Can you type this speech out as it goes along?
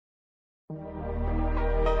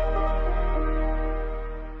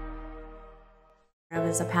I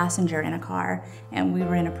was a passenger in a car and we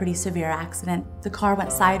were in a pretty severe accident. The car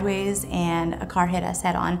went sideways and a car hit us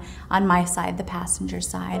head on my side, the passenger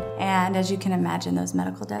side. And as you can imagine, those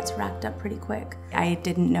medical debts racked up pretty quick. I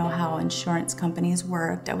didn't know how insurance companies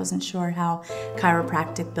worked. I wasn't sure how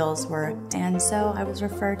chiropractic bills worked. And so I was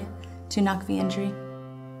referred to Naqvi Injury.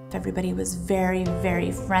 Everybody was very,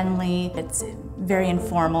 very friendly. It's very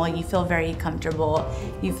informal. You feel very comfortable.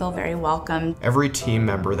 You feel very welcome. Every team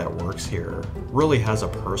member that works here really has a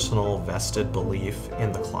personal, vested belief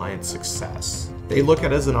in the client's success. They look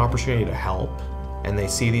at it as an opportunity to help, and they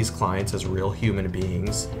see these clients as real human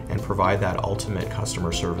beings and provide that ultimate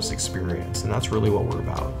customer service experience, and that's really what we're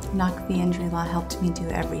about. Naqvi Injury Law helped me do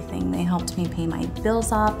everything. They helped me pay my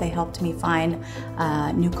bills off, they helped me find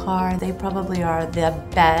a new car. They probably are the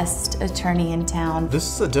best attorney in town.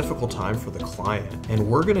 This is a difficult time for the client, and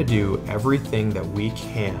we're going to do everything that we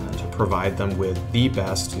can to provide them with the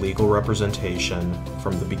best legal representation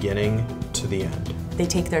from the beginning to the end. They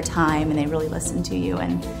take their time and they really listen to you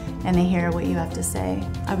and they hear what you have to say.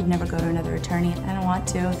 I would never go to another attorney. I don't want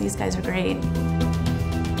to. These guys are great.